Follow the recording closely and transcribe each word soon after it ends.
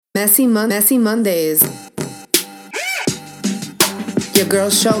Messy Mondays. Your girl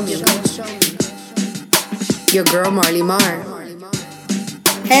show me. Your girl Marley Mar.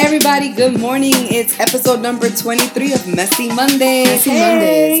 Hey everybody, good morning. It's episode number 23 of Messy Mondays.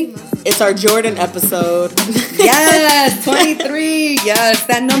 Mondays. It's our Jordan episode. Yes, 23. Yes,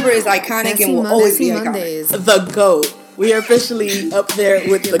 that number is iconic and will always be iconic. The GOAT. We are officially up there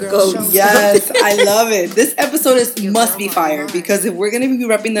with the GOAT. Yes, I love it. This episode must be fire because if we're going to be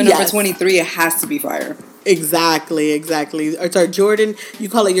repping the number 23, it has to be fire. Exactly. It's our Jordan. You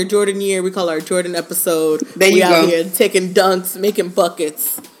call it your Jordan year. We call it our Jordan episode. There you go. We out here taking dunks, making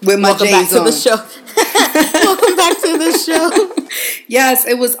buckets. With my Welcome back J's to the show. Welcome back to the show. Yes,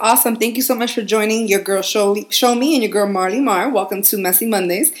 it was awesome. Thank you so much for joining your girl Show Me and your girl Marley Mar. Welcome to Messy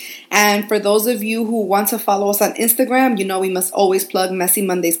Mondays. And for those of you who want to follow us on Instagram, you know we must always plug Messy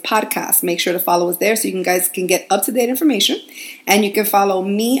Mondays podcast. Make sure to follow us there so you guys can get up-to-date information. And you can follow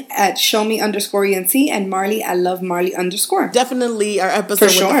me at showme_ENT and Marley at lovemarley_. Definitely our episode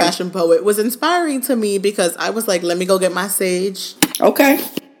with the Fashion Poet was inspiring to me because I was like, let me go get my sage. Okay.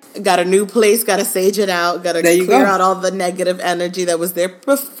 Got a new place, got to sage it out, got to clear out all the negative energy that was there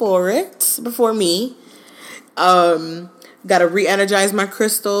before me. Got to re-energize my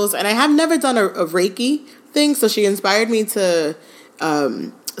crystals. And I have never done a Reiki thing, so she inspired me to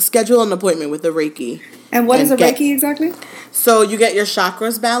schedule an appointment with a Reiki. And what is a Reiki exactly? So you get your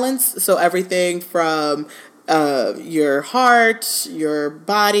chakras balanced. So everything from your heart, your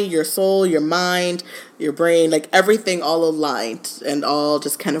body, your soul, your mind, your brain, like everything all aligned and all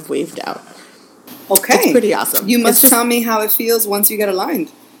just kind of waved out. Okay. It's pretty awesome. You must tell me how it feels once you get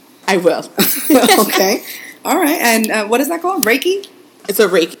aligned. I will. Okay. All right. And what is that called? Reiki? It's a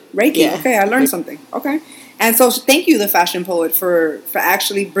Reiki. Reiki. Yeah. Okay. I learned something. Okay. And so thank you, the Fashion Poet, for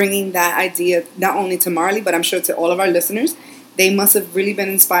actually bringing that idea not only to Marley, but I'm sure to all of our listeners. They must have really been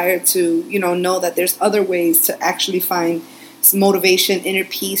inspired to, know that there's other ways to actually find motivation, inner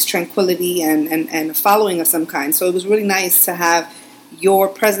peace, tranquility, and following of some kind. So it was really nice to have your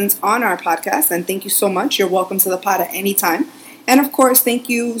presence on our podcast. And thank you so much. You're welcome to the pod at any time. And of course, thank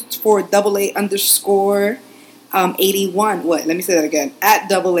you for AA_81. What? Let me say that again. At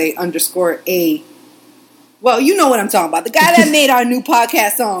AA_A. Well, you know what I'm talking about. The guy that made our new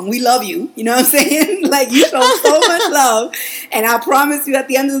podcast song. We love you. You know what I'm saying? Like, you show so much love. And I promise you at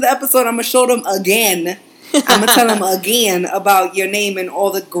the end of the episode, I'm going to show them again. I'm going to tell them again about your name and all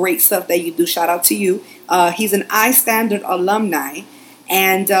the great stuff that you do. Shout out to you. He's an iStandard alumni.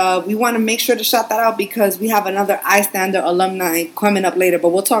 And we want to make sure to shout that out because we have another iStandard alumni coming up later. But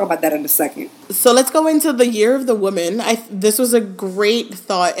we'll talk about that in a second. So let's go into the Year of the Woman. This was a great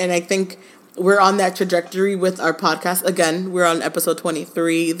thought, and I think we're on that trajectory with our podcast. Again, we're on episode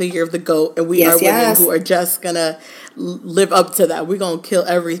 23, the Year of the GOAT, and we are women who are just going to live up to that. We're going to kill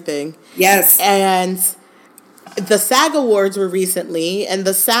everything. Yes. And the SAG Awards were recently, and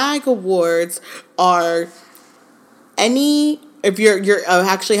the SAG Awards are if you're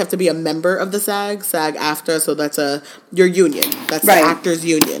actually have to be a member of the SAG-AFTRA, so that's your union. That's the actors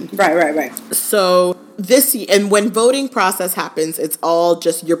union. Right. So and when voting process happens, it's all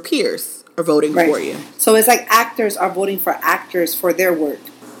just your peers are voting for you. So it's like actors are voting for actors for their work.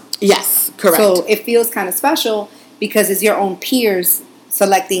 Yes, correct. So it feels kind of special because it's your own peers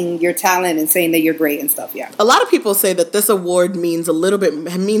selecting your talent and saying that you're great and stuff, yeah. A lot of people say that this award means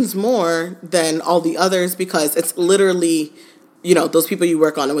more than all the others because it's literally, those people you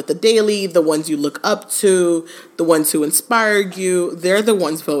work on with the daily, the ones you look up to, the ones who inspired you, they're the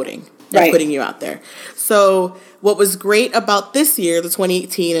ones voting and putting you out there. So what was great about this year, the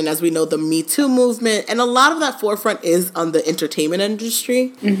 2018, and as we know, the Me Too movement, and a lot of that forefront is on the entertainment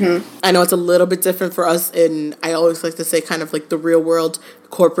industry. Mm-hmm. I know it's a little bit different for us I always like to say kind of like the real world,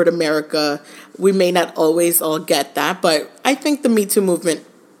 corporate America. We may not always all get that, but I think the Me Too movement,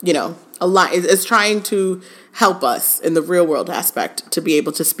 a lot is trying to help us in the real world aspect to be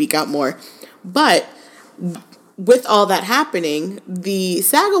able to speak out more. But with all that happening, the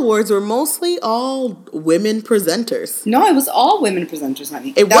SAG Awards were mostly all women presenters. No, it was all women presenters,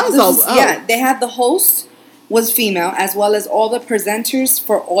 honey. Yeah, they had the host was female, as well as all the presenters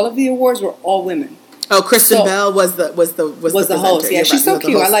for all of the awards were all women. Oh, Kristen Bell was the host. Yeah, she's so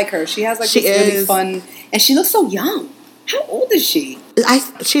cute. I like her. She has this really fun, and she looks so young. How old is she?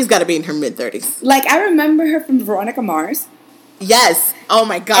 She's got to be in her mid-30s. Like, I remember her from Veronica Mars. Yes. Oh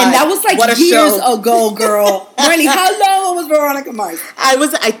my God. And that was like years ago, girl. Really, how long was Veronica Mars?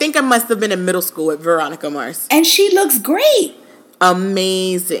 I think I must have been in middle school with Veronica Mars. And she looks great.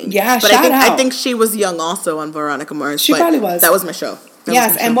 Amazing. Yeah, but I think she was young also on Veronica Mars. She probably was. That was my show.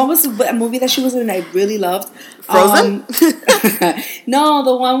 Yes, and what was a movie that she was in that I really loved? Frozen? No,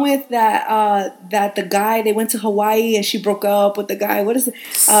 the one with that the guy, they went to Hawaii and she broke up with the guy. What is it?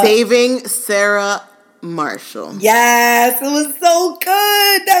 Saving Sarah Marshall. Yes, it was so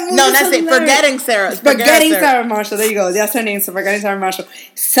good. That movie No, that's it. Forgetting Sarah. Forgetting Sarah Marshall. There you go. That's her name. So Forgetting Sarah Marshall.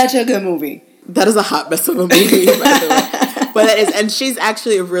 Such a good movie. That is a hot mess of a movie, by the way. But that is, and she's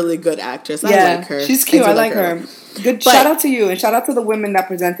actually a really good actress. I like her. She's cute. I like her. Good. Shout out to you, and shout out to the women that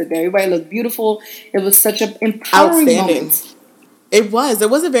presented there. Everybody looked beautiful. It was such an empowering moment. It was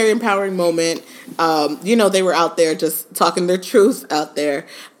a very empowering moment. They were out there just talking their truth out there.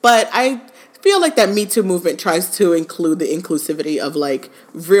 But I feel like that Me Too movement tries to include the inclusivity of like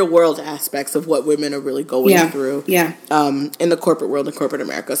real world aspects of what women are really going through. Yeah. In the corporate world, in corporate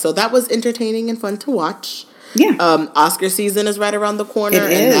America. So that was entertaining and fun to watch. Yeah. Oscar season is right around the corner,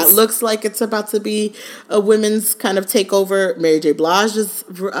 and that looks like it's about to be a women's kind of takeover. Mary J. Blige is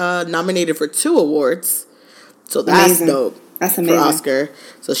nominated for 2 awards, so that's dope. That's amazing for Oscar.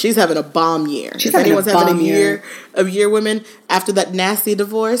 So she's having a bomb year. If anyone's having a year of year women after that nasty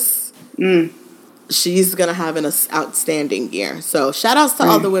divorce, she's gonna have an outstanding year. So shout outs to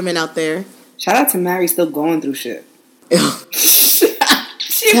all the women out there. Shout out to Mary still going through shit.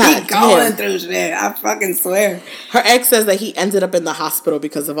 She God, be going through shit. I fucking swear. Her ex says that he ended up in the hospital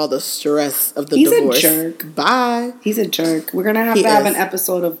because of all the stress of the divorce. He's a jerk. Bye. He's a jerk. We're gonna have to have an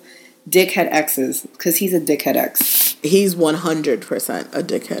episode of dickhead exes because he's a dickhead ex. He's 100% a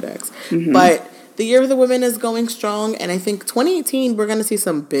dickhead ex. Mm-hmm. But the year of the women is going strong, and I think 2018 we're gonna see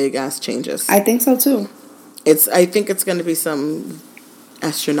some big ass changes. I think so too. I think it's gonna be some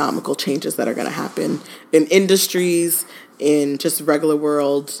astronomical changes that are gonna happen in industries, in just regular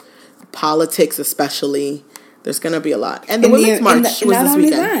world, politics especially. There's going to be a lot. And the Women's March was this weekend. Not only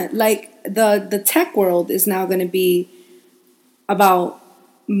that, like the tech world is now going to be about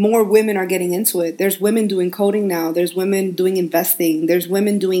more women are getting into it. There's women doing coding now. There's women doing investing. There's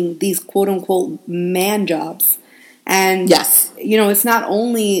women doing these quote unquote man jobs. And, yes, it's not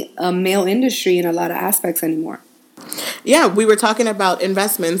only a male industry in a lot of aspects anymore. Yeah, we were talking about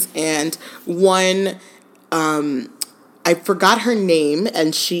investments, and one, I forgot her name,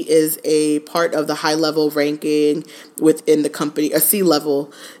 and she is a part of the high-level ranking within the company, a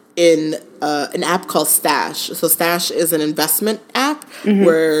C-level, in an app called Stash. So Stash is an investment app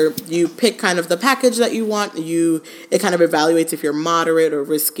where you pick kind of the package that you want. It kind of evaluates if you're moderate or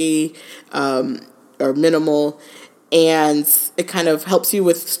risky or minimal, and it kind of helps you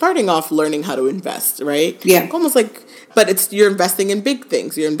with starting off learning how to invest, right? Yeah. Almost like... But you're investing in big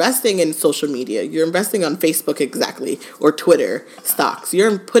things. You're investing in social media. You're investing on Facebook, exactly, or Twitter, stocks.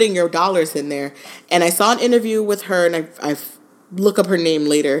 You're putting your dollars in there. And I saw an interview with her, and I've look up her name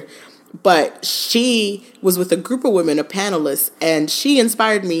later. But she was with a group of women, a panelist, and she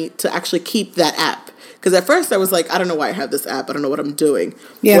inspired me to actually keep that app. Because at first I was like, I don't know why I have this app. I don't know what I'm doing.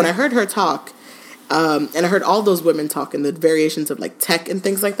 Yeah. When I heard her talk, and I heard all those women talk and the variations of like tech and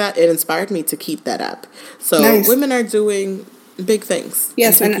things like that, it inspired me to keep that app. So nice. Women are doing big things.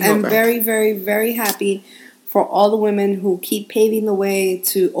 Yes, and I'm very, very, very happy for all the women who keep paving the way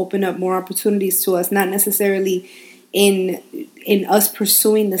to open up more opportunities to us, not necessarily in us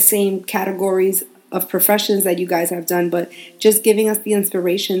pursuing the same categories of professions that you guys have done, but just giving us the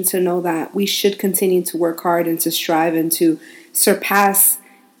inspiration to know that we should continue to work hard and to strive and to surpass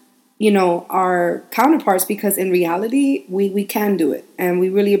our counterparts, because in reality, we can do it. And we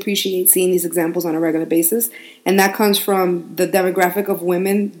really appreciate seeing these examples on a regular basis. And that comes from the demographic of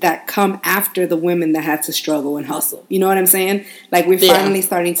women that come after the women that had to struggle and hustle. You know what I'm saying? Like, we're finally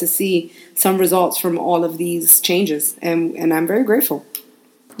starting to see some results from all of these changes. And I'm very grateful.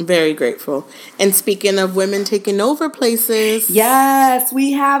 Very grateful. And speaking of women taking over places. Yes,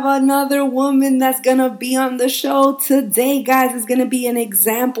 we have another woman that's going to be on the show today, guys. It's going to be an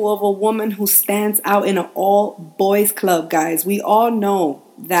example of a woman who stands out in an all-boys club, guys. We all know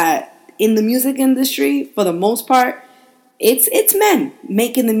that in the music industry, for the most part, it's men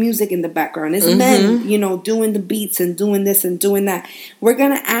making the music in the background. It's men, doing the beats and doing this and doing that. We're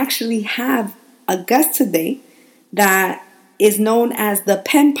going to actually have a guest today that is known as the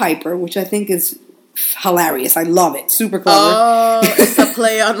Pen Piper, which I think is hilarious. I love it. Super clever. Oh, it's a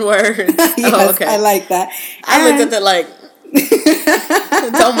play on words. Yes, okay. I like that. I looked at it like,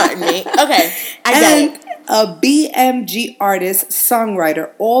 don't mind me. Okay, I get it. A BMG artist, songwriter,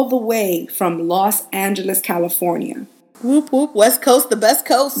 all the way from Los Angeles, California. Whoop, whoop. West Coast, the best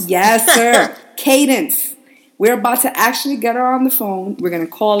coast. Yes, sir. Cadence. We're about to actually get her on the phone. We're going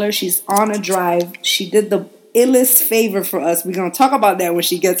to call her. She's on a drive. She did the illest favor for us. We're going to talk about that when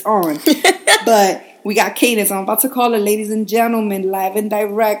she gets on. But We got Cadence. I'm about to call her, ladies and gentlemen, live and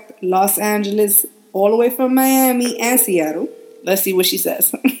direct, Los Angeles, all the way from Miami and Seattle. Let's see what she says.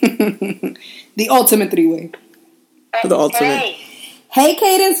 The ultimate three-way. The ultimate. Hey,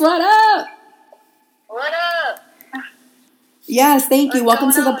 Cadence, what up? What up? Yes, thank you. What's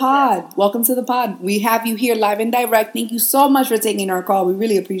Welcome to going the on pod. Welcome to the pod. We have you here live and direct. Thank you so much for taking our call. We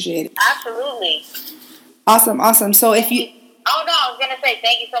really appreciate it. Absolutely. Awesome. So if you... Oh, no, I was going to say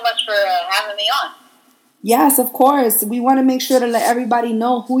thank you so much for having me on. Yes, of course. We want to make sure to let everybody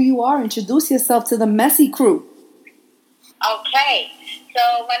know who you are. Introduce yourself to the Messy crew. Okay.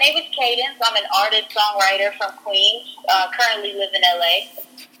 So my name is Cadence. I'm an artist-songwriter from Queens. Currently live in LA.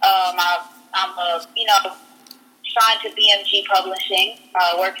 I'm a, signed to BMG Publishing.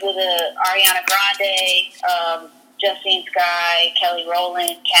 Worked with Ariana Grande, Justine Skye, Kelly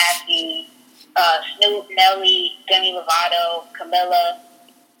Rowland, Cassie, Snoop, Nelly, Demi Lovato, Camilla.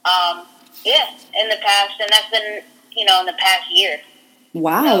 In the past, and that's been, in the past year.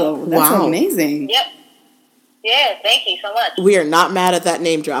 Wow, that's amazing. Yep. Yeah, thank you so much. We are not mad at that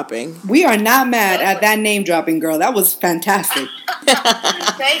name dropping. We are not mad at that name dropping, girl. That was fantastic.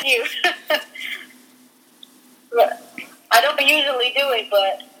 Thank you. I don't usually do it,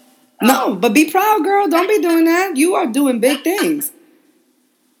 but... No, but be proud, girl. Don't be doing that. You are doing big things.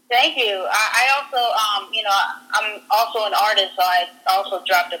 Thank you. I also, I'm also an artist, so I also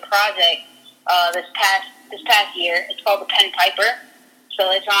dropped a project this past year. It's called The Pen Piper.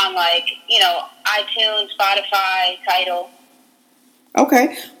 So it's on iTunes, Spotify, Tidal.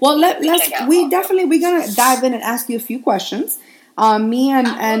 Okay. Well, we're gonna dive in and ask you a few questions. Me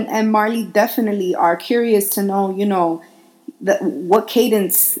and Marley definitely are curious to know, what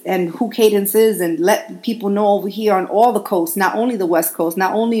Cadence and who Cadence is, and let people know over here on all the coasts, not only the West Coast,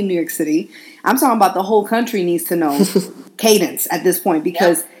 not only in New York City. I'm talking about the whole country needs to know Cadence at this point,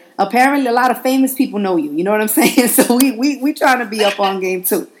 because apparently a lot of famous people know you. You know what I'm saying? So we trying to be up on game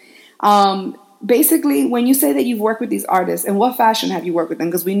too. Basically, when you say that you've worked with these artists, in what fashion have you worked with them?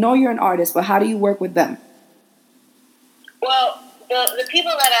 Because we know you're an artist, but how do you work with them? Well, the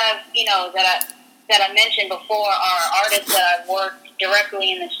people that I mentioned before are artists that I've worked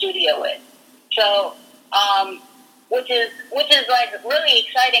directly in the studio with. So, which is like really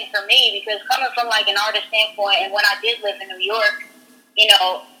exciting for me, because coming from like an artist standpoint, and when I did live in New York,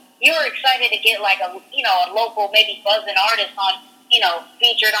 you were excited to get like a local, maybe buzzing artist on,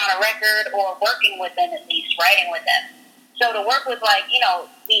 featured on a record, or working with them, at least writing with them. So to work with like,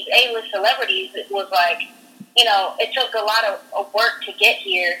 these A-list celebrities, it was like, it took a lot of work to get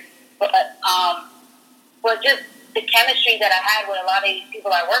here, but just the chemistry that I had with a lot of these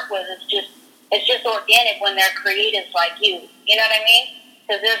people I work with it's just organic when they're creatives like you. You know what I mean?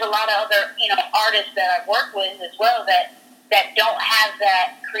 Because there's a lot of other, artists that I've worked with as well that don't have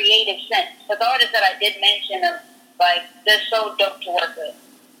that creative sense. But the artists that I did mention are like, they're so dope to work with.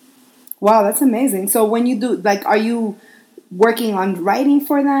 Wow, that's amazing. So when you do, like, are you working on writing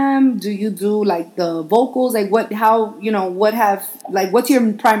for them? Do you do like the vocals? Like what's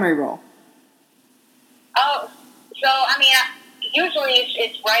your primary role? Oh, so I mean, usually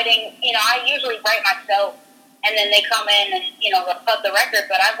it's writing. I usually write myself, and then they come in and they'll cut the record.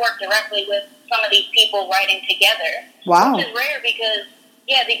 But I've worked directly with some of these people writing together. Wow, which is rare because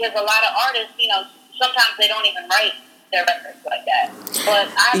a lot of artists, sometimes they don't even write their records like that. But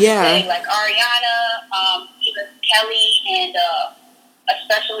I would say like Ariana, even Kelly, and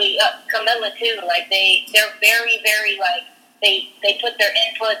especially Camilla too. Like they're very, very like they put their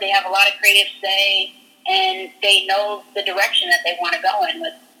input. They have a lot of creative say. And they know the direction that they want to go in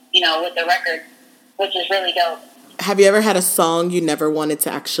with, with the record, which is really dope. Have you ever had a song you never wanted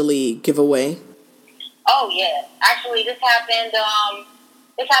to actually give away? Oh yeah, actually, this happened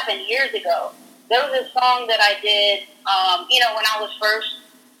years ago. There was a song that I did, when I was first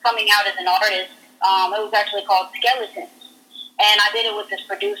coming out as an artist. It was actually called Skeletons, and I did it with this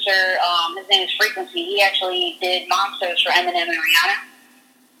producer. His name is Frequency. He actually did Monsters for Eminem and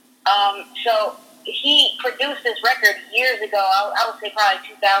Rihanna. So he produced this record years ago. I would say probably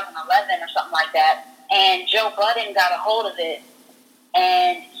 2011 or something like that. And Joe Budden got a hold of it,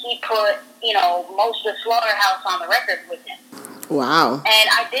 and he put, most of Slaughterhouse on the record with him. Wow. And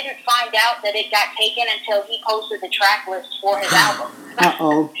I didn't find out that it got taken until he posted the track list for his album.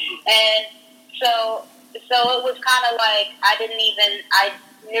 Uh-oh. And so it was kind of like I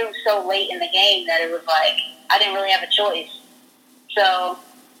knew so late in the game that it was like I didn't really have a choice. So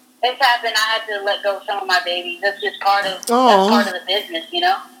this happened. I had to let go of some of my babies. That's just part of the business,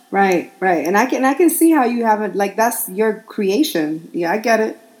 Right. And I can see how you have it. Like that's your creation. Yeah, I get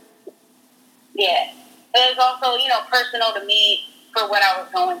it. Yeah, it was also personal to me for what I was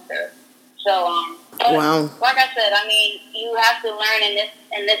going through. But Wow. like I said, I mean, you have to learn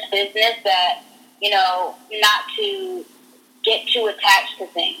in this business that, not to get too attached to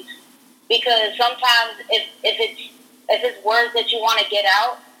things, because sometimes if it's words that you want to get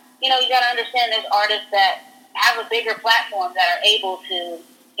out, you got to understand there's artists that have a bigger platform that are able to,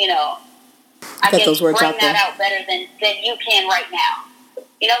 Get those words bring out there. that out better than you can right now.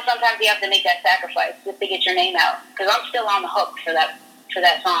 Sometimes you have to make that sacrifice just to get your name out, because I'm still on the hook for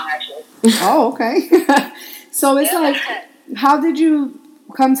that song, actually. Oh, okay. So it's like, how did you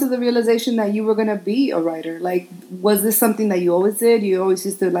come to the realization that you were going to be a writer? Like, was this something that you always did? You always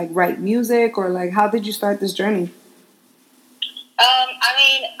used to, like, write music? Or, like, how did you start this journey? I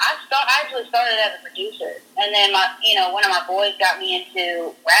mean, I actually started as a producer, and then one of my boys got me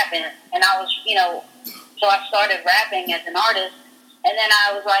into rapping, and I was, so I started rapping as an artist, and then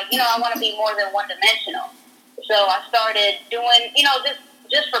I was like, I want to be more than one-dimensional. So I started doing,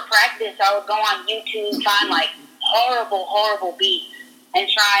 just for practice, I would go on YouTube, find like horrible beats, and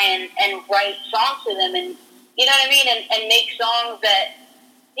try and write songs to them, and you know what I mean, and make songs that,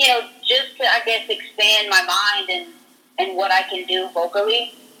 just to, I guess, expand my mind and what I can do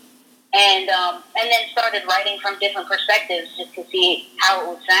vocally, and then started writing from different perspectives just to see how it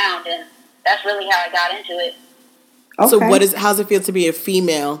would sound, and that's really how I got into it. Okay. So how's it feel to be a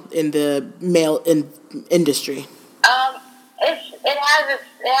female in the male industry? It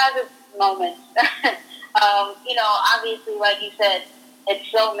has its moments. Obviously, like you said,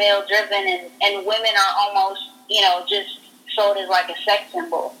 it's so male driven, and women are almost, just sold as like a sex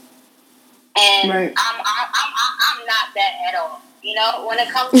symbol. And right. I'm not that at all. When it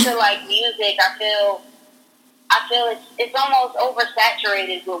comes to like music, I feel it's almost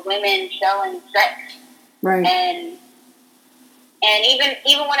oversaturated with women selling sex. Right. And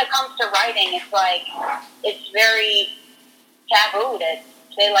even when it comes to writing, it's like it's very taboo to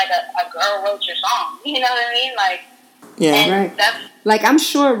say like a girl wrote your song. You know what I mean? Like, yeah, right. Like, I'm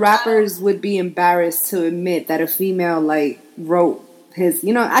sure rappers would be embarrassed to admit that a female like wrote his.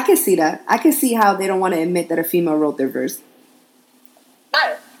 I can see that. I can see how they don't want to admit that a female wrote their verse.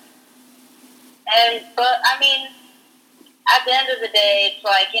 Right. But I mean, at the end of the day, it's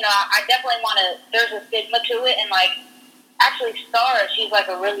like, I definitely want to. There's a stigma to it, and like, actually, Star, she's like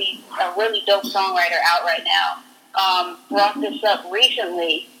a really dope songwriter out right now. Brought this up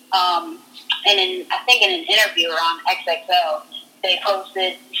recently, and I think in an interview on XXL, they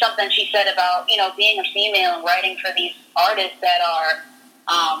posted something she said about being a female and writing for these artists that are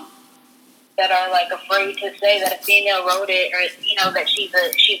like afraid to say that a female wrote it, or that she's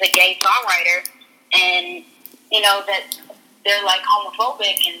a gay songwriter, and that they're like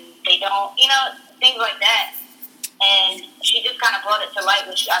homophobic and they don't things like that. And she just kind of brought it to light,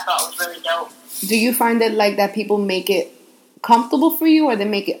 which I thought was really dope. Do you find it like that people make it comfortable for you, or they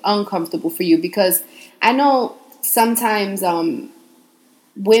make it uncomfortable for you? Because I know sometimes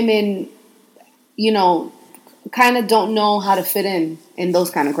women, kind of don't know how to fit in those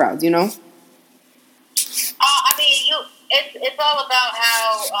kind of crowds, I mean, it's all about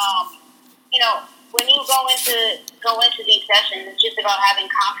how, when you go into these sessions, it's just about having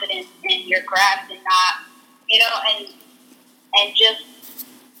confidence in your craft and not, and just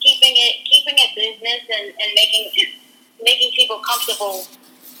keeping it business and making people comfortable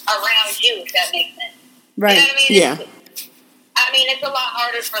around you, if that makes sense. Right. You know what I mean? Yeah. It's a lot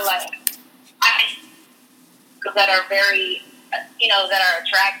harder for like that are very, that are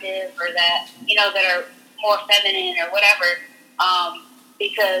attractive, or that that are more feminine or whatever,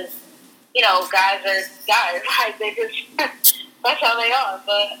 because guys are guys, like they just that's how they are.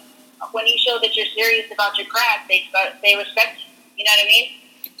 But when you show that you're serious about your craft, they respect you. You know what I mean?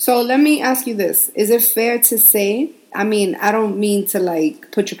 So let me ask you this: is it fair to say? I mean, I don't mean to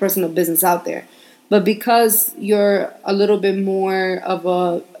like put your personal business out there, but because you're a little bit more of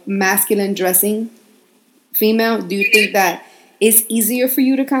a masculine dressing female, do you think that it's easier for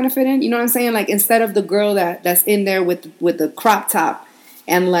you to kind of fit in? You know what I'm saying? Like, instead of the girl that's in there with the crop top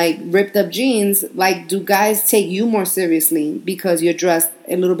and like ripped up jeans, like, do guys take you more seriously because you're dressed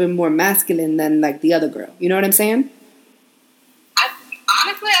a little bit more masculine than like the other girl? You know what I'm saying?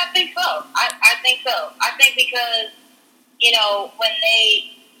 Honestly, I think so. I think so. I think because, when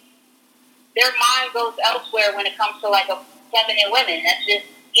their mind goes elsewhere when it comes to like a feminine women. That's just,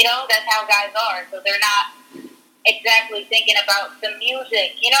 that's how guys are. So they're not exactly thinking about the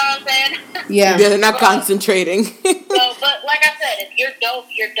music. You know what I'm saying? Yeah. Yeah, they're not concentrating. But like I said, if you're dope,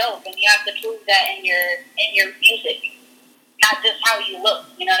 you're dope, and you have to prove that in your music, not just how you look.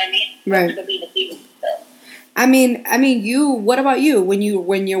 You know what I mean? Right. That could be the feeling. So. I mean, you. What about you? When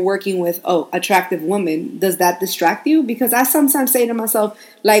you're working with attractive women, does that distract you? Because I sometimes say to myself,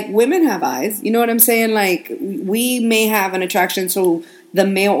 like, women have eyes. You know what I'm saying? Like, we may have an attraction to the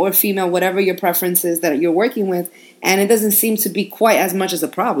male or female, whatever your preference is that you're working with, and it doesn't seem to be quite as much as a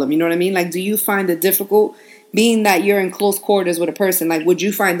problem. You know what I mean? Like, do you find it difficult, being that you're in close quarters with a person? Like, would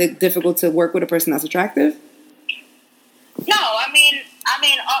you find it difficult to work with a person that's attractive? No, I mean,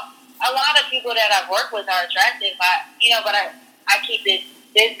 a lot of people that I've worked with are attractive. But I keep it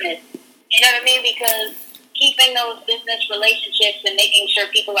business. You know what I mean? Because keeping those business relationships and making sure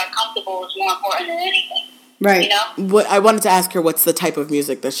people are comfortable is more important than anything. Right. You know? What I wanted to ask her, what's the type of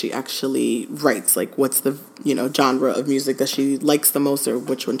music that she actually writes? Like, what's the genre of music that she likes the most, or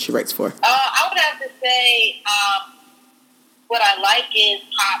which one she writes for? I would have to say what I like is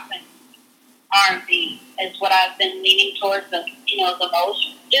pop and R&B is what I've been leaning towards the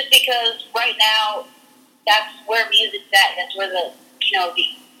most. Just because right now that's where music's at. That's where the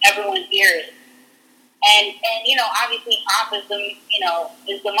everyone's ear is. And obviously pop is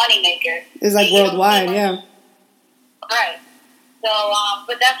the money maker. It's like worldwide, yeah. Right. So,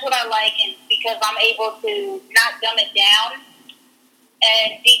 but that's what I like, and because I'm able to not dumb it down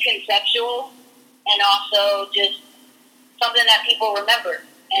and be conceptual, and also just something that people remember.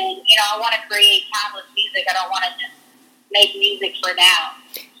 And I want to create timeless music. I don't want to just make music for now.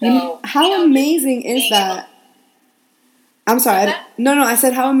 So, how amazing is that? I'm sorry. I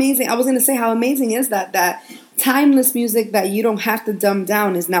said how amazing. I was going to say how amazing is that timeless music that you don't have to dumb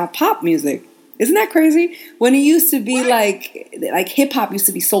down is now pop music. Isn't that crazy? When it used to be like hip hop used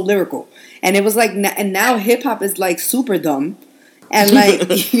to be so lyrical, and it was like, and now hip hop is like super dumb, and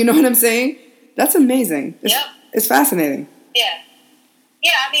like you know what I'm saying? That's amazing. It's fascinating. Yeah.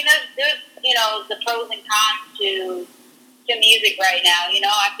 I mean, there's the pros and cons to music right now.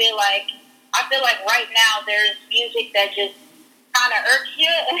 I feel like right now there's music that just kind of irks you,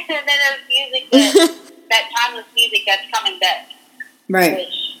 and then there's music that timeless music that's coming back. Right.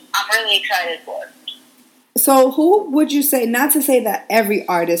 Which I'm really excited for. So who would you say, not to say that every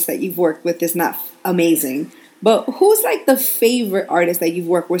artist that you've worked with is not amazing, but who's like the favorite artist that you've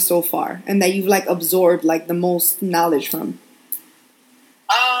worked with so far and that you've like absorbed like the most knowledge from?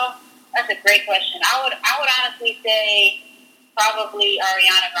 That's a great question. I would honestly say probably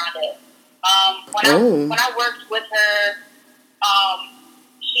Ariana Grande. When I worked with her,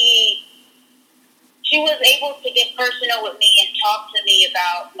 she was able to get personal with me and talk to me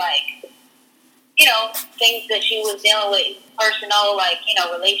about things that she was dealing with, personal,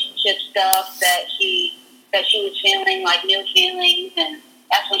 relationship stuff that she was feeling, like new feelings, and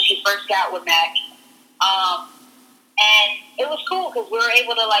that's when she first got with Mac. And it was cool because we were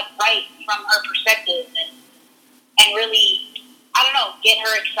able to write from her perspective and really, I don't know, get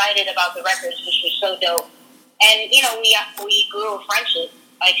her excited about the records, which was so dope. And we grew a friendship.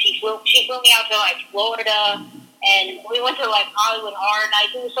 Like she flew me out to Florida, and we went to Hollywood Horror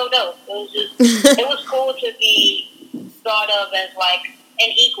Nights. It was so dope. It was just it was cool to be thought of as an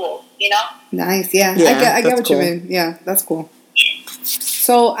equal, Nice, yeah. I get what you mean. Yeah, that's cool.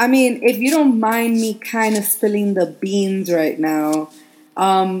 So, I mean, if you don't mind me kind of spilling the beans right now,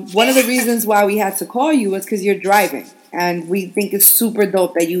 one of the reasons why we had to call you was because you're driving. And we think it's super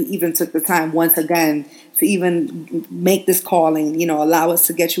dope that you even took the time once again to even make this call and, allow us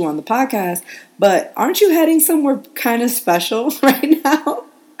to get you on the podcast. But aren't you heading somewhere kind of special right now?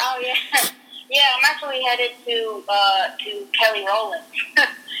 Oh, yeah. Yeah, I'm actually headed to Kelly Rowland.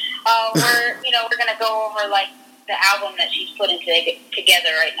 We're going to go over, the album that she's putting together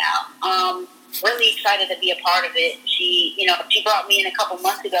right now. Really excited to be a part of it. She brought me in a couple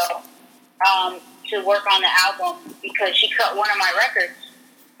months ago to work on the album because she cut one of my records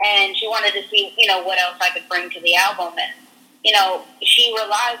and she wanted to see, what else I could bring to the album. And, she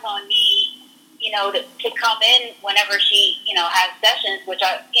relies on me, to come in whenever she, has sessions, which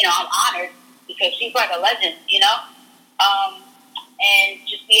I'm honored because she's like a legend, and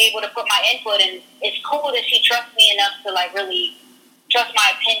just be able to put my input in. It's cool that she trusts me enough to really trust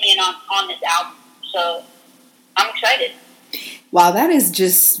my opinion on this album. So I'm excited. Wow, that is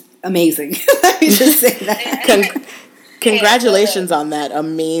just amazing. Let me just say that. Congratulations on that.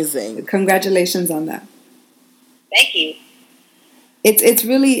 Amazing. Congratulations on that. Thank you. It's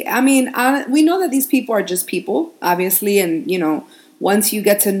really, I mean, we know that these people are just people, obviously, and, once you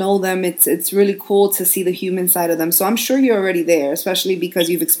get to know them, it's really cool to see the human side of them. So I'm sure you're already there, especially because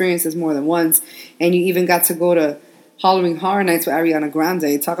you've experienced this more than once, and you even got to go to Halloween Horror Nights with Ariana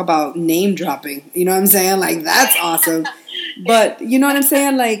Grande. Talk about name dropping. You know what I'm saying? That's awesome. But you know what I'm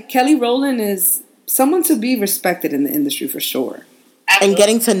saying? Kelly Rowland is someone to be respected in the industry for sure. And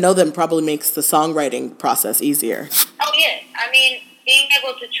getting to know them probably makes the songwriting process easier. Oh, yeah. I mean, being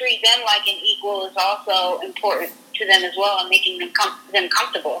able to treat them like an equal is also important to them as well, and making them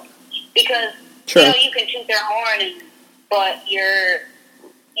comfortable. Because, True. You can toot their horn, but you're,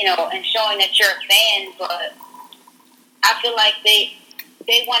 and showing that you're a fan, but I feel like they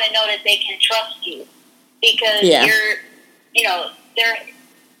want to know that they can trust you. Because they're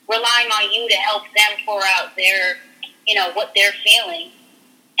relying on you to help them pour out their, what they're feeling.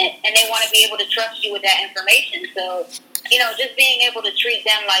 And they want to be able to trust you with that information. So, just being able to treat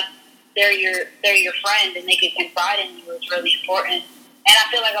them like they're your friend and they can confide in you is really important. And I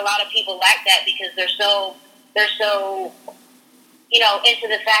feel like a lot of people lack that because they're so into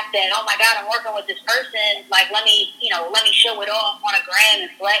the fact that, oh my God, I'm working with this person. Like, let me show it off on a gram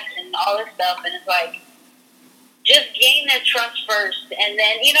and flex and all this stuff. And it's like, just gain their trust first, and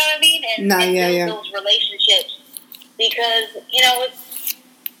then, you know what I mean? And build those relationships. Because,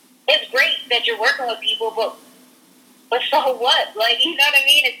 it's great that you're working with people, but so what? Like, you know what I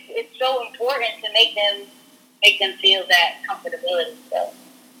mean? It's so important to make them feel that comfortability. So.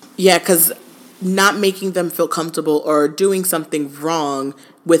 Yeah, because not making them feel comfortable or doing something wrong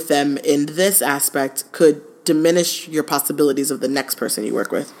with them in this aspect could diminish your possibilities of the next person you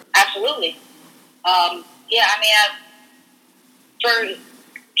work with. Absolutely. Yeah, I mean, for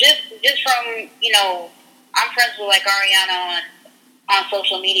just from, I'm friends with like Ariana on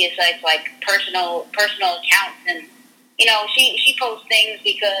social media sites, like personal accounts, and she posts things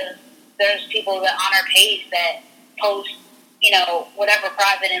because there's people that on her page that post whatever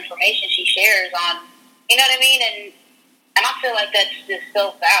private information she shares on, you know what I mean, and I feel like that's just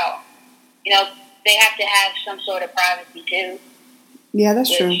so foul. They have to have some sort of privacy too. Yeah,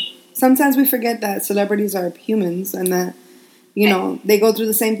 that's true. Sometimes we forget that celebrities are humans and that, they go through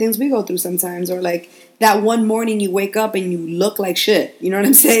the same things we go through sometimes. Or like that one morning you wake up and you look like shit. You know what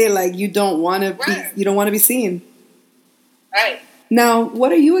I'm saying? Like you don't want to be seen. Right. Now,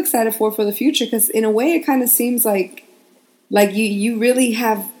 what are you excited for the future? Because in a way it kind of seems like you really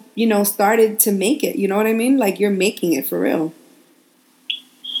have, started to make it. You know what I mean? Like you're making it for real.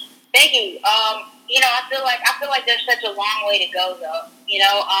 Thank you. I feel like there's such a long way to go, though.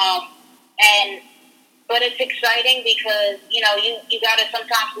 But it's exciting because you got to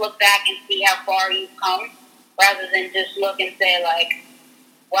sometimes look back and see how far you've come, rather than just look and say like,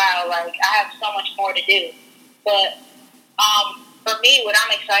 wow, like I have so much more to do. But for me, what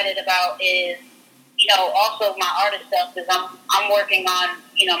I'm excited about is also my artist stuff, because I'm working on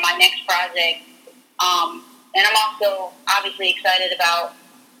my next project, and I'm also obviously excited about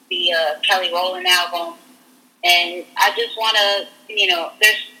the Kelly Rowland album, and I just want to,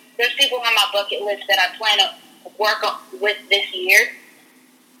 there's people on my bucket list that I plan to work with this year,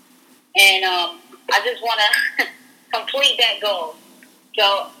 and I just want to complete that goal.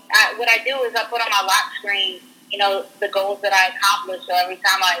 So what I do is I put on my lock screen, the goals that I accomplished. So every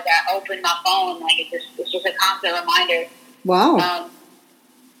time I open my phone, like it's just a constant reminder. Wow.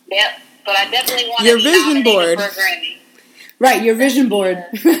 Yep. But I definitely want your to be vision board for a Grammy. Right, your vision board.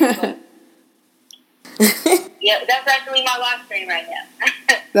 Yeah, that's actually my lock screen right now.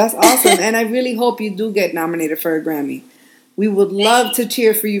 That's awesome, and I really hope you do get nominated for a Grammy. We would love to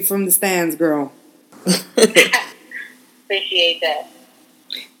cheer for you from the stands, girl. Appreciate that.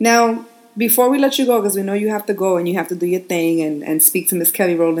 Now, before we let you go, because we know you have to go and you have to do your thing and speak to Miss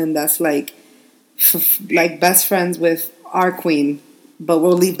Kelly Rowland, that's like best friends with our queen. But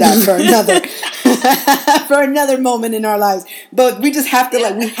we'll leave that for another moment in our lives. But we just have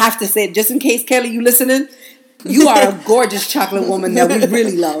to we have to say it, just in case, Kelly, you listening. You are a gorgeous chocolate woman that we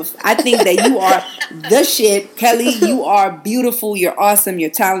really love. I think that you are the shit, Kelly. You are beautiful. You're awesome. You're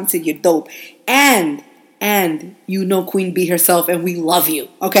talented. You're dope. And Queen Bee herself, and we love you.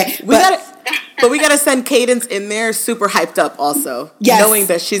 Okay, but we gotta send Cadence in there super hyped up also, knowing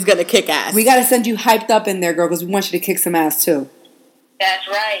that she's gonna kick ass. We gotta send you hyped up in there, girl, because we want you to kick some ass too. That's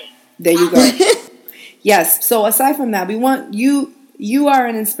right. There you go. Yes. So aside from that, we want you. You are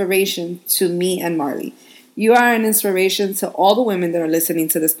an inspiration to me and Marley. You are an inspiration to all the women that are listening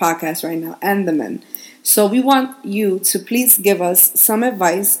to this podcast right now, and the men. So we want you to please give us some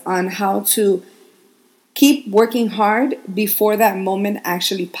advice on how to keep working hard before that moment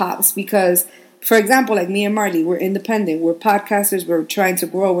actually pops. Because, for example, like me and Marley, we're independent. We're podcasters. We're trying to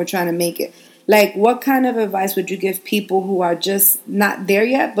grow. We're trying to make it. Like, what kind of advice would you give people who are just not there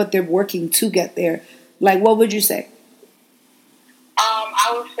yet, but they're working to get there? Like, what would you say?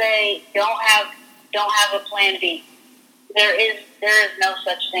 I would say don't have a plan B. There is no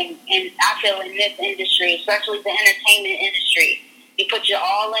such thing, and I feel in this industry, especially the entertainment industry, you put your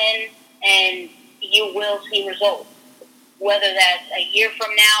all in, and you will see results. whether that's a year from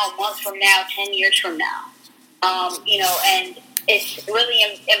now, a month from now, 10 years from now. And it's really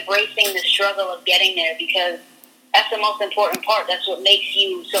embracing the struggle of getting there, because that's the most important part. That's what makes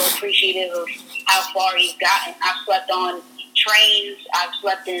you so appreciative of how far you've gotten. I've slept on trains. I've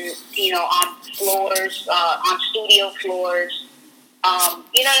slept in, on floors, on studio floors.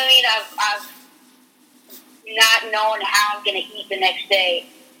 You know what I mean? I've not known how I'm going to eat the next day,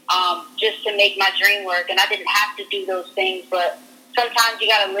 just to make my dream work. And I didn't have to do those things, but sometimes you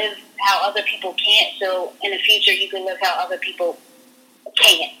got to live how other people can't. So in the future, you can live how other people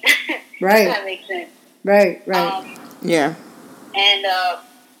can't. Right. If that makes sense. Right. Yeah. And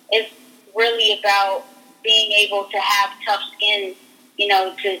it's really about being able to have tough skin,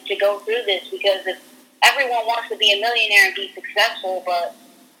 to go through this, because if everyone wants to be a millionaire and be successful, but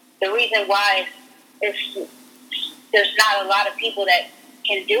the reason why there's not a lot of people that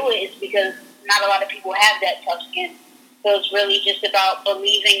can do it is because not a lot of people have that tough skin. So it's really just about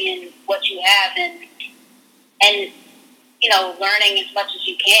believing in what you have and learning as much as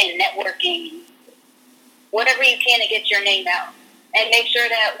you can, networking, whatever you can to get your name out. And make sure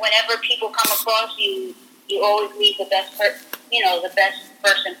that whenever people come across you, you always leave the best first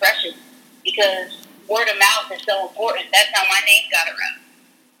impression, because word of mouth is so important. That's how my name got around.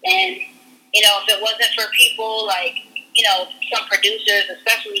 And, if it wasn't for people like, some producers,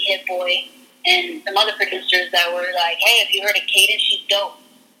 especially Hit Boy and some other producers that were like, hey, have you heard of Cadence? She's dope.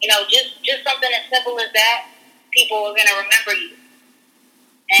 Just something as simple as that, people are going to remember you.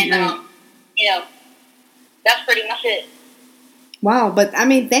 And, that's pretty much it. Wow. But,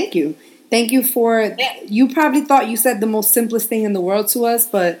 thank you. Thank you for, you probably thought you said the most simplest thing in the world to us,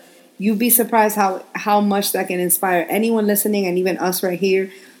 but you'd be surprised how much that can inspire anyone listening, and even us right here.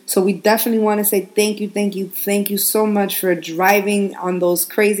 So we definitely want to say thank you so much for driving on those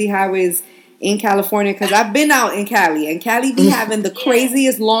crazy highways in California, because I've been out in Cali, and Cali be having the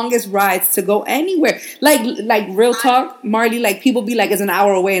craziest, longest rides to go anywhere. Like real talk, Marley, like people be like, it's an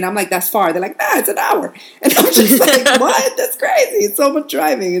hour away, and I'm like, that's far. They're like, nah, it's an hour. And I'm just like, what? That's crazy. It's so much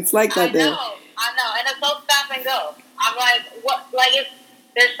driving. It's like that there. I know. And it's so stop and go. I'm like, what? Like,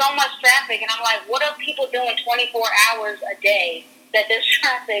 there's so much traffic, and I'm like, what are people doing 24 hours a day that there's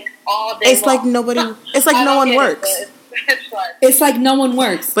traffic all day It's long? It's like no one works. It's like no one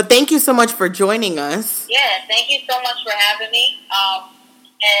works. But thank you so much for joining us. Yeah, thank you so much for having me.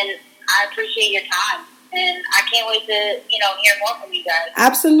 And I appreciate your time. And I can't wait to, hear more from you guys.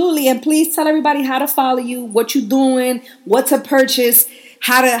 Absolutely. And please tell everybody how to follow you, what you're doing, what to purchase,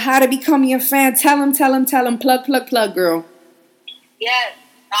 how to become your fan. Tell them. Plug, girl. Yes.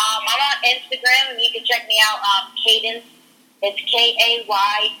 I'm on Instagram, and you can check me out on Cadence. It's KAYDENCE,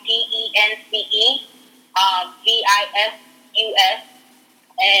 VISUS.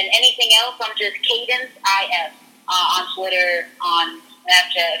 And anything else, I'm just Cadence IF on Twitter, on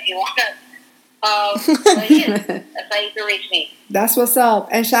Snapchat, if you want to. But yeah, that's how you can reach me. That's what's up.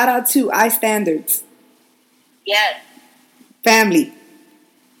 And shout out to iStandards. Yes. Family.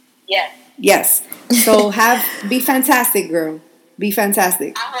 Yes. So be fantastic, girl. Be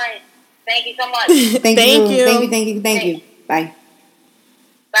fantastic. All right. Thank you so much. Thank you. Bye.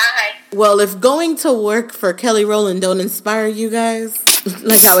 Bye. Well, if going to work for Kelly Rowland don't inspire you guys,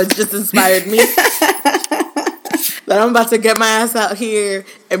 like how it just inspired me, that I'm about to get my ass out here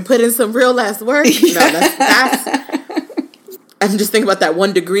and put in some real ass work. No, that's I'm just thinking about that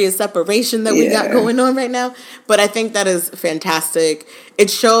 1 degree of separation that we got going on right now. But I think that is fantastic. It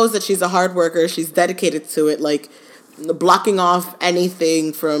shows that she's a hard worker. She's dedicated to it. Like, blocking off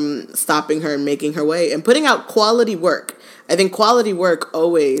anything from stopping her and making her way and putting out quality work. I think quality work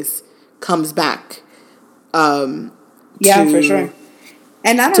always comes back. For sure.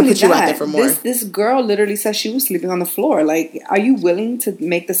 And not only that, this girl literally says she was sleeping on the floor. Like, are you willing to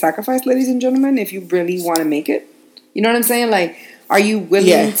make the sacrifice, ladies and gentlemen, if you really want to make it? You know what I'm saying? Like, are you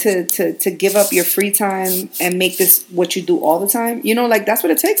willing to give up your free time and make this what you do all the time? Like, that's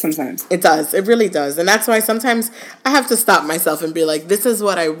what it takes sometimes. It does. It really does. And that's why sometimes I have to stop myself and be like, this is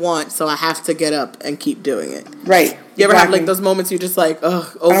what I want, so I have to get up and keep doing it. Right. You ever have, like, those moments you're just like,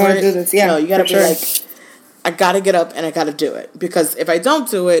 ugh, over I don't want it? to do this. Yeah, no, you got to be like, I got to get up and I got to do it. Because if I don't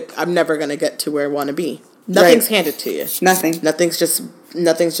do it, I'm never going to get to where I want to be. Nothing's handed to you. Nothing's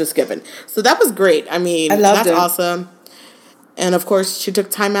just given. So that was great. I mean, that's awesome. And of course, she took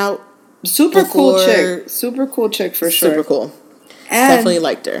time out. Super cool chick for sure. Super cool. And definitely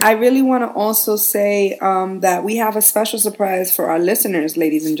liked her. I really want to also say that we have a special surprise for our listeners,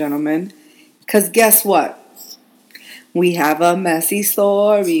 ladies and gentlemen. Because guess what? We have a messy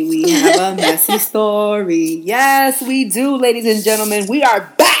story. Yes, we do, ladies and gentlemen. We are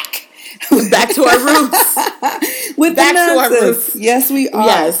back. Back to our roots. With back the to our nonsense. roots. Yes, we are.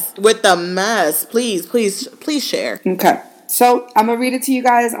 Yes, with the mess. Please share. Okay. So I'm going to read it to you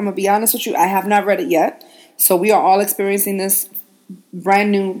guys. I'm going to be honest with you. I have not read it yet. So we are all experiencing this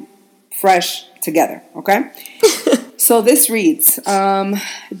brand new, fresh together. Okay? So this reads,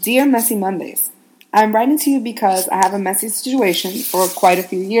 Dear Messy Mondays, I'm writing to you because I have a messy situation for quite a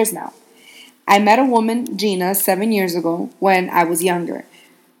few years now. I met a woman, Gina, 7 years ago when I was younger.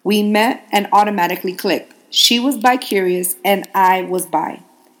 We met and automatically clicked. She was bi-curious and I was bi.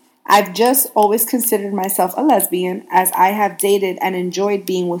 I've just always considered myself a lesbian as I have dated and enjoyed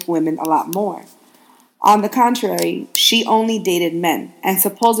being with women a lot more. On the contrary, she only dated men and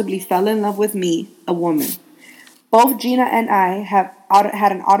supposedly fell in love with me, a woman. Both Gina and I have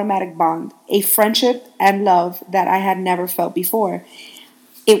had an automatic bond, a friendship and love that I had never felt before.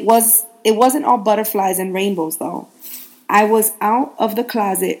 It wasn't all butterflies and rainbows though. I was out of the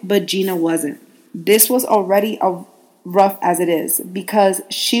closet, but Gina wasn't. This was already rough as it is because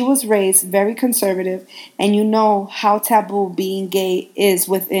she was raised very conservative, and you know how taboo being gay is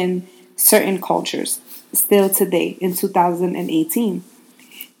within certain cultures still today in 2018.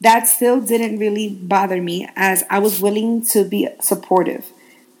 That still didn't really bother me as I was willing to be supportive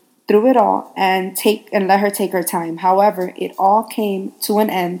through it all and let her take her time. However, it all came to an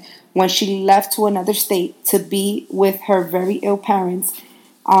end when she left to another state to be with her very ill parents,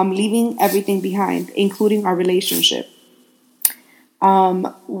 leaving everything behind, including our relationship.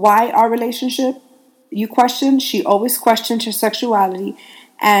 Why our relationship? You question. She always questioned her sexuality,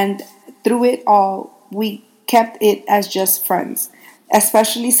 and through it all, we kept it as just friends,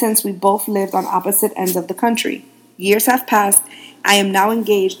 especially since we both lived on opposite ends of the country. Years have passed. I am now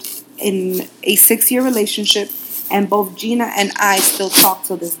engaged in a 6-year relationship, and both Gina and I still talk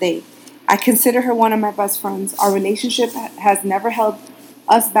to this day. I consider her one of my best friends. Our relationship has never held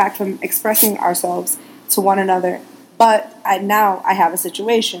us back from expressing ourselves to one another, but now I have a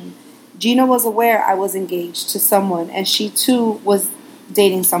situation. Gina was aware I was engaged to someone, and she too was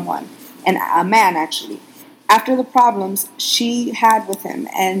dating someone, and a man actually. After the problems she had with him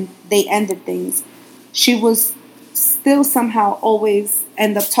and they ended things, she was still somehow always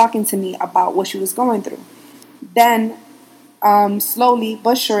end up talking to me about what she was going through. Then, slowly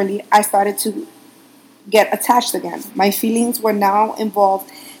but surely, I started to get attached again. My feelings were now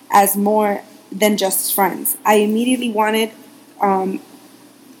involved as more than just friends. I immediately wanted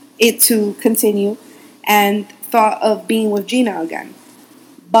it to continue and thought of being with Gina again.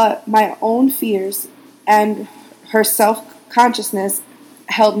 But my own fears and her self-consciousness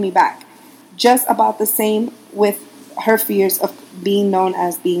held me back. Just about the same with her fears of being known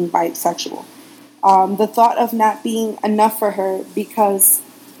as being bisexual. The thought of not being enough for her because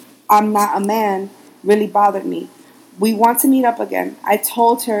I'm not a man really bothered me. We want to meet up again. I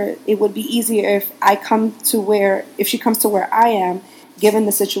told her it would be easier if she comes to where I am, given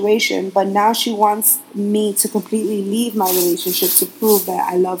the situation, but now she wants me to completely leave my relationship to prove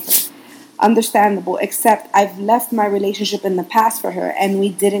that I love her. Understandable, except I've left my relationship in the past for her and we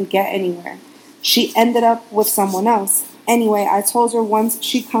didn't get anywhere. She ended up with someone else. Anyway, I told her once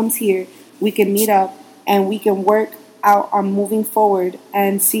she comes here, we can meet up and we can work out on moving forward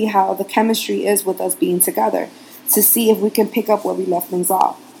and see how the chemistry is with us being together, to see if we can pick up where we left things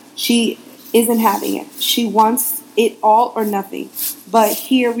off. She isn't having it. She wants it all or nothing. But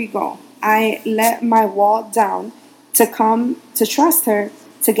here we go. I let my wall down to come to trust her,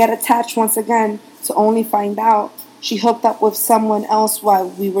 to get attached once again, to only find out she hooked up with someone else while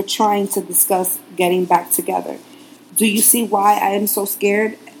we were trying to discuss getting back together. Do you see why I am so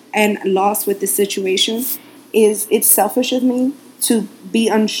scared and lost with this situation? Is it selfish of me to be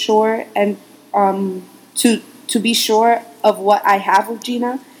unsure and to be sure of what I have with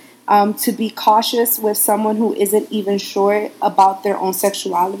Gina? To be cautious with someone who isn't even sure about their own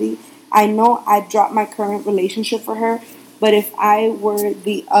sexuality? I know I dropped my current relationship for her, but if it were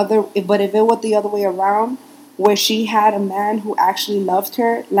the other way around, where she had a man who actually loved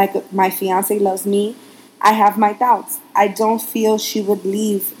her like my fiance loves me, I have my doubts. I don't feel she would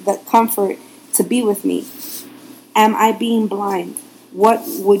leave the comfort to be with me. Am I being blind? What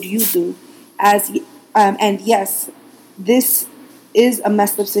would you do? And yes, this is a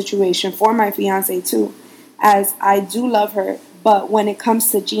messed up situation for my fiance too, as I do love her, but when it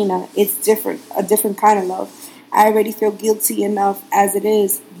comes to Gina, it's different, a different kind of love. I already feel guilty enough as it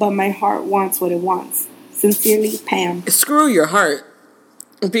is, but my heart wants what it wants. Sincerely, Pam. Screw your heart,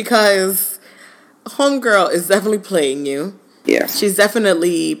 because homegirl is definitely playing you. Yeah. She's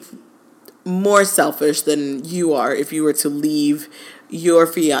definitely more selfish than you are if you were to leave your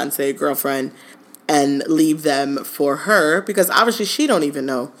fiance, girlfriend, and leave them for her, because obviously she don't even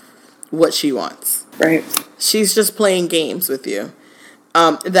know what she wants. Right. She's just playing games with you.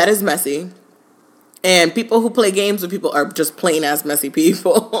 That is messy. And people who play games with people are just plain as messy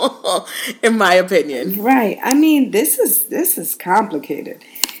people, in my opinion. Right. I mean, this is complicated.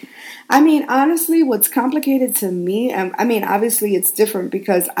 I mean, honestly, what's complicated to me, I mean, obviously it's different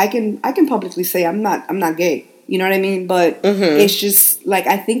because I can publicly say I'm not gay. You know what I mean? But it's just like,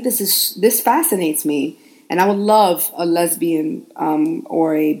 I think this fascinates me, and I would love a lesbian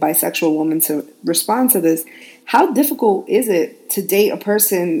or a bisexual woman to respond to this. How difficult is it to date a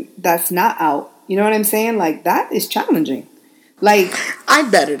person that's not out? You know what I'm saying? Like, that is challenging. Like, I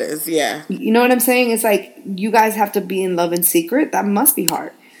bet it is. Yeah. You know what I'm saying? It's like you guys have to be in love in secret. That must be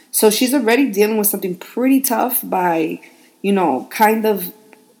hard. So she's already dealing with something pretty tough by, kind of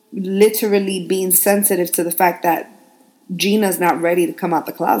literally being sensitive to the fact that Gina's not ready to come out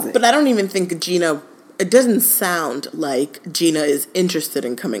the closet. But I don't even think Gina, it doesn't sound like Gina is interested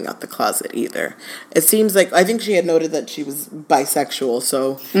in coming out the closet either. It seems like, I think she had noted that she was bisexual.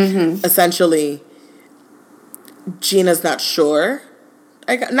 So essentially, Gina's not sure.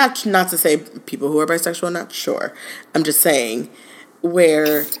 Not to say people who are bisexual are not sure. I'm just saying,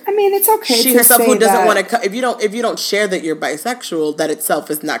 where I mean, it's okay. She to herself say who doesn't that. want to. If you don't share that you're bisexual, that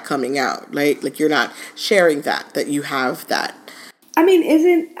itself is not coming out, right? Like, you're not sharing that you have that. I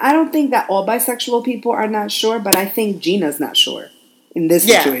mean, I don't think that all bisexual people are not sure, but I think Gina's not sure in this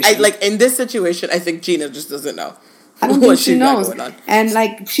situation. In this situation, I think Gina just doesn't know. I don't think she knows. Going on. And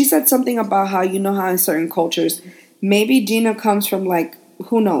like, she said something about how how in certain cultures, maybe Gina comes from, like,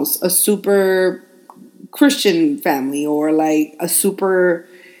 who knows, a super Christian family or like a super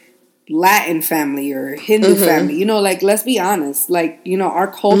Latin family or Hindu family. Like, let's be honest. Like,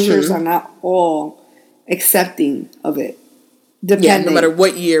 our cultures are not all accepting of it. Depending. No matter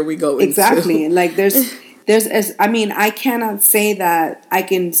what year we go into. Exactly. And like, I cannot say that I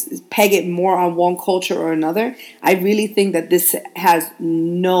can peg it more on one culture or another. I really think that this has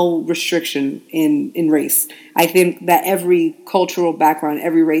no restriction in race. I think that every cultural background,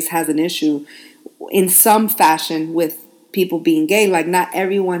 every race has an issue in some fashion with people being gay. Like, not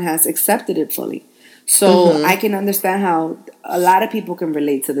everyone has accepted it fully. So I can understand how a lot of people can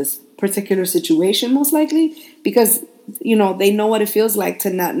relate to this particular situation, most likely, because they know what it feels like to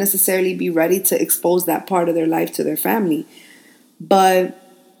not necessarily be ready to expose that part of their life to their family. But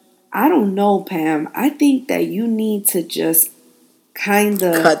I don't know, Pam. I think that you need to just kind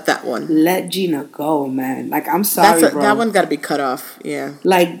of cut that one. Let Gina go, man. Like, I'm sorry, bro. That one got to be cut off. Yeah.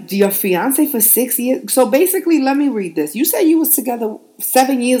 Like, your fiance for 6 years. So basically, let me read this. You said you was together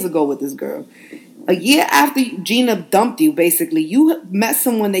 7 years ago with this girl. A year after Gina dumped you, basically, you met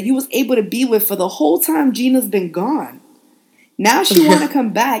someone that you was able to be with for the whole time Gina's been gone. Now she want to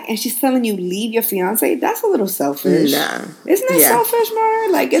come back and she's telling you leave your fiance. That's a little selfish. Nah. Isn't that selfish,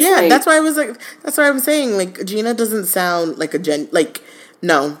 Mar? Like, it's like, that's why I was saying, like, Gina doesn't sound like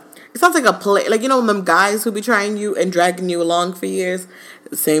no. It sounds like a play. Like, them guys who be trying you and dragging you along for years.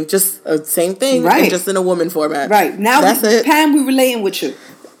 Same thing. Right. Just in a woman format. Right. Now, that's it. Pam, we relating with you.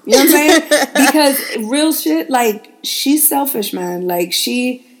 You know what I'm saying? Because real shit, like, she's selfish, man. Like,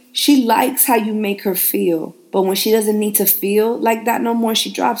 she likes how you make her feel. But when she doesn't need to feel like that no more,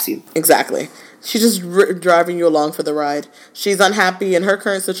 she drops you. Exactly. She's just driving you along for the ride. She's unhappy in her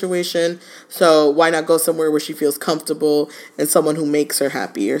current situation, so why not go somewhere where she feels comfortable and someone who makes her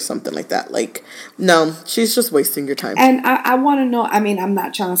happy or something like that? Like, no, she's just wasting your time. And I want to know, I mean, I'm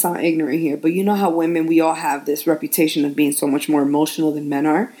not trying to sound ignorant here, but you know how women, we all have this reputation of being so much more emotional than men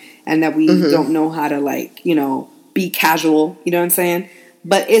are, and that we don't know how to, like, be casual, you know what I'm saying?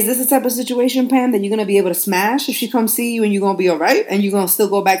 But is this the type of situation, Pam, that you're going to be able to smash if she comes see you and you're going to be all right and you're going to still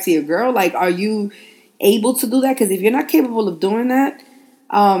go back to your girl? Like, are you able to do that? Because if you're not capable of doing that,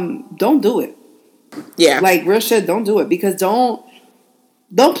 don't do it. Yeah. Like, real shit, don't do it. Because don't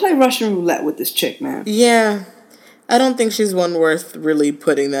play Russian roulette with this chick, man. Yeah. I don't think she's one worth really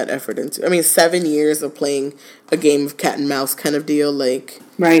putting that effort into. I mean, 7 years of playing a game of cat and mouse kind of deal, like,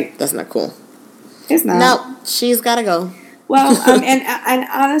 right. That's not cool. It's not. No, she's got to go. Well, and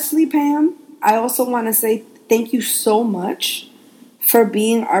honestly, Pam, I also want to say thank you so much for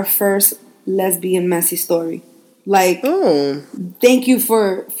being our first lesbian messy story. Like, thank you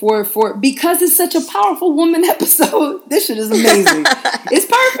for because it's such a powerful woman episode. This shit is amazing. It's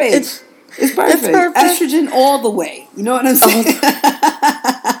perfect. It's perfect. Estrogen all the way. You know what I'm saying?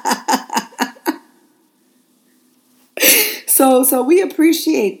 So we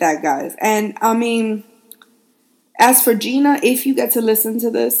appreciate that, guys. And I mean, as for Gina, if you get to listen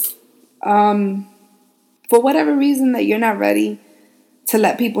to this, for whatever reason that you're not ready to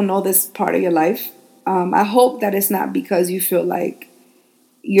let people know this part of your life, I hope that it's not because you feel like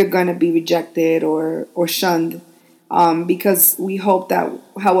you're going to be rejected or shunned. Because we hope that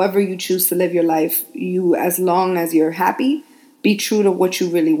however you choose to live your life, you, as long as you're happy, be true to what you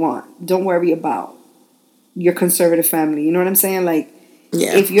really want. Don't worry about your conservative family. You know what I'm saying? Like,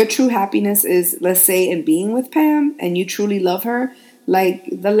 if your true happiness is, let's say, in being with Pam and you truly love her, like,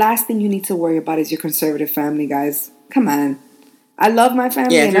 the last thing you need to worry about is your conservative family, guys. Come on. I love my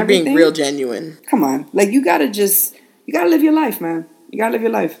family and everything. You're being real genuine. Come on. Like, you gotta live your life, man. You gotta live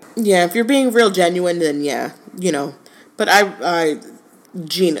your life. Yeah, if you're being real genuine, then yeah, you know. But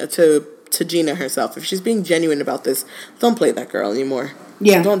Gina, to Gina herself, if she's being genuine about this, don't play that girl anymore.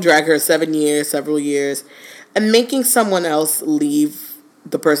 Yeah. Don't drag her several years. And making someone else leave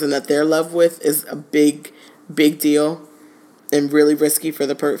the person that they're in love with is a big, big deal. And really risky for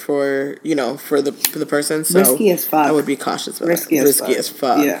the person. So risky as fuck. I would be cautious with risky that. Risky as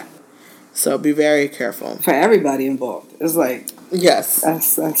fuck. Yeah. So be very careful. For everybody involved. It's like, yes.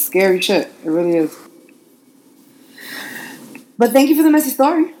 That's scary shit. It really is. But thank you for the messy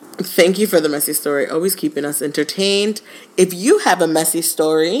story. Thank you for the messy story. Always keeping us entertained. If you have a messy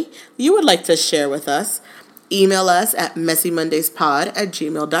story you would like to share with us, email us at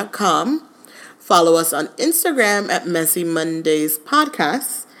messymondayspod@gmail.com. Follow us on Instagram at Messy Mondays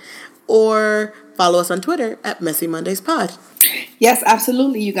Podcast, or follow us on Twitter at Messy Mondays Pod. Yes,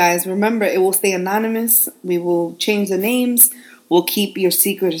 absolutely, you guys. Remember, it will stay anonymous. We will change the names. We'll keep your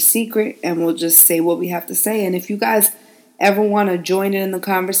secret a secret, and we'll just say what we have to say. And if you guys ever want to join in the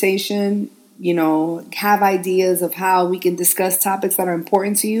conversation, you know, have ideas of how we can discuss topics that are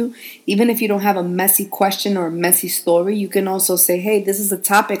important to you, even if you don't have a messy question or a messy story, you can also say, hey, this is a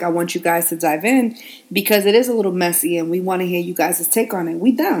topic I want you guys to dive in because it is a little messy and we want to hear you guys' take on it.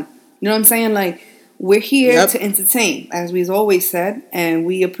 We down. You know what I'm saying? Like, we're here to entertain, as we've always said, and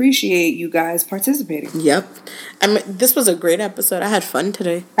we appreciate you guys participating. Yep. I mean, this was a great episode. I had fun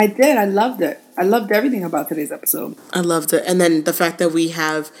today. I did. I loved it. I loved everything about today's episode. I loved it. And then the fact that we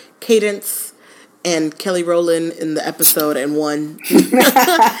have Cadence and Kelly Rowland in the episode and one.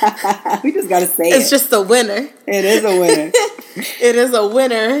 We just got to say it's just a winner. It is a winner. It is a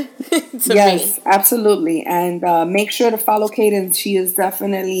winner to me. Yes, absolutely. And make sure to follow Cadence. She is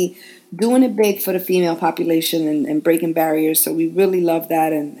definitely doing it big for the female population and breaking barriers. So we really love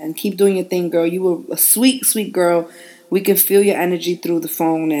that. And keep doing your thing, girl. You were a sweet, sweet girl. We can feel your energy through the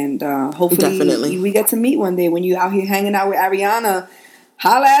phone. And hopefully we get to meet one day when you're out here hanging out with Ariana.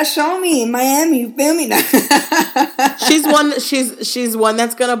 Holla at Show Me in Miami. You feel me now? She's one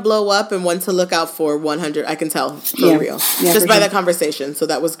that's gonna blow up and one to look out for. 100, I can tell for real. Yeah, just by that conversation. So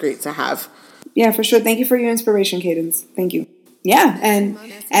that was great to have. Yeah, for sure. Thank you for your inspiration, Cadence. Thank you. Yeah,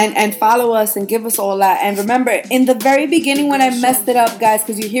 and follow us and give us all that. And remember, in the very beginning when I messed it up, guys,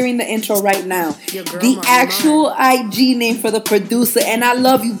 because you're hearing the intro right now, the actual IG name for the producer, and I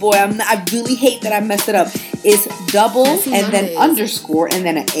love you, boy. I really hate that I messed it up. Is double and then underscore and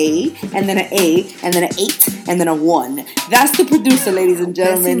then an A and then an A and then an 8 and then a 1. That's the producer, ladies and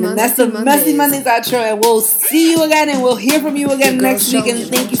gentlemen. And that's the Messy Mondays outro. And we'll see you again and we'll hear from you again next week. And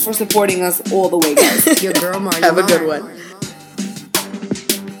thank you for supporting us all the way, guys. Your girl, Marley. Have a good one.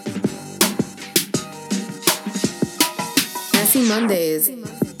 Messy Mondays.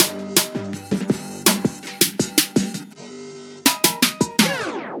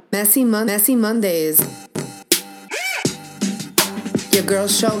 Messy Mondays. Your girl,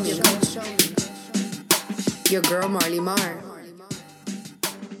 Show Me. Your girl, Marley Marr.